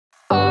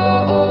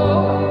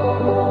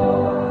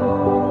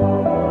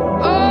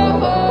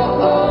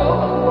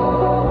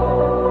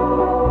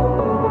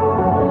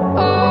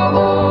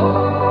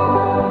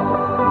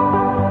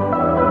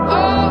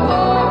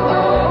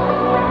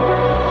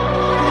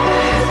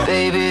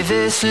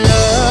this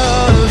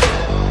love,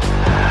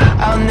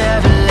 I'll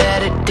never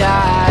let it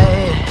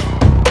die.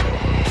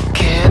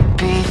 Can't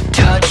be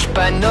touched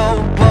by no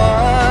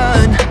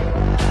one,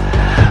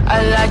 I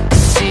like to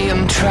see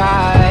them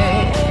try.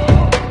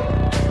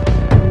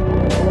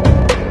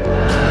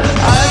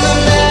 I'm a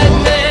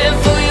madman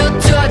for your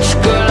touch,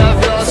 girl,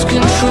 I've lost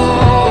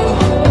control.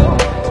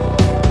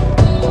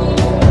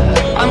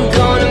 I'm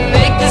gonna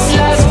make this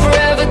last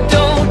forever,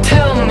 don't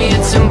tell me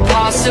it's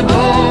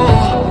impossible.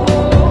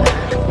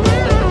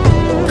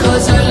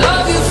 Cause I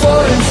love you for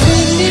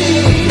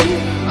infinity,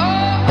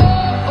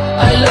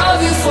 I love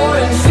you for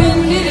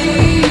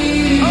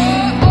infinity.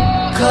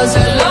 Cause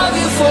I love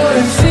you for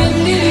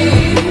infinity,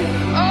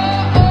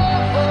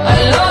 I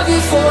love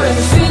you for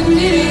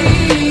infinity.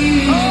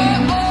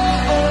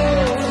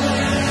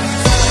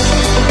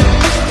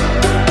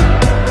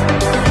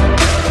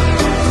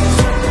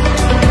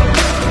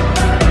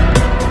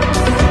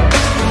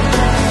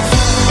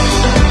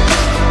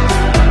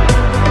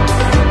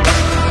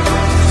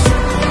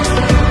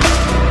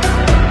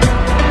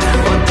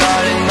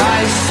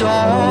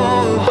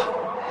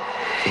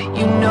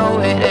 You know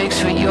it aches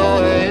for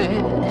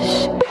yours,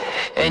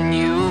 and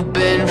you've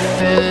been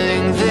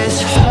filling this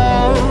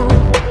hole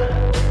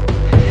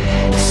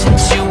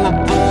since you were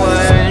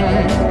born.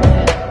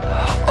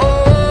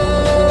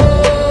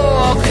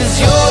 Oh, 'cause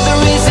you're the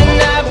reason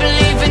I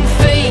believe in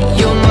fate,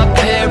 you're my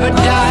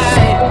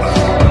paradise.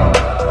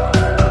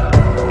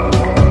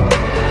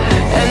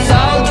 And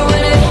I'll do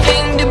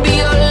anything to be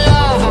your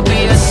love, I'll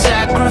be a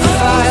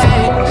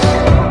sacrifice.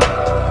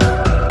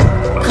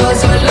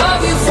 'Cause I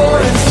love you for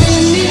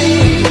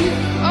infinity,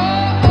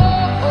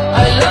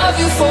 I love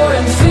you for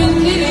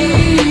infinity.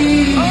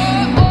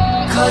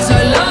 Cause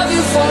I love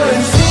you for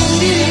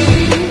infinity,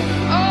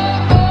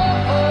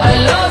 I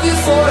love you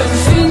for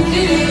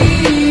infinity.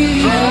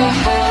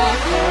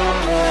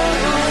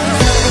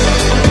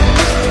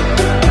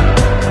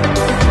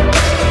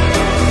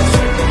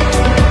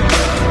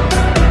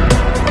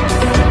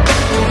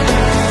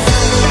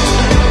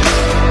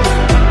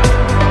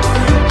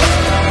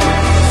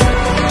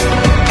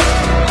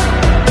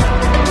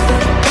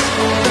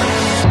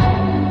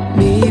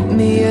 Meet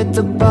me at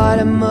the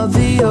bottom of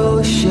the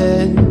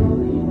ocean,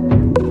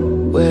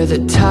 where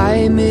the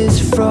time is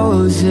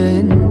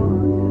frozen,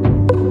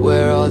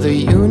 where all the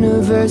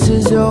universe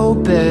is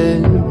open.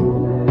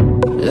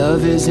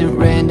 Love isn't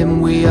random,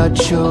 we are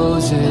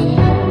chosen.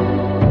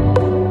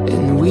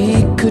 And we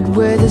could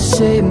wear the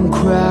same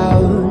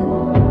crown,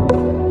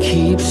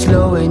 keep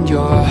slowing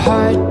your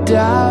heart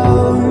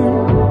down.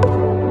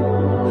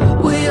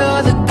 We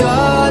are the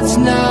gods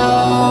now.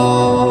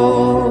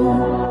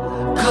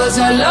 'Cause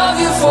I love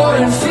you for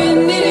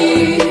infinity,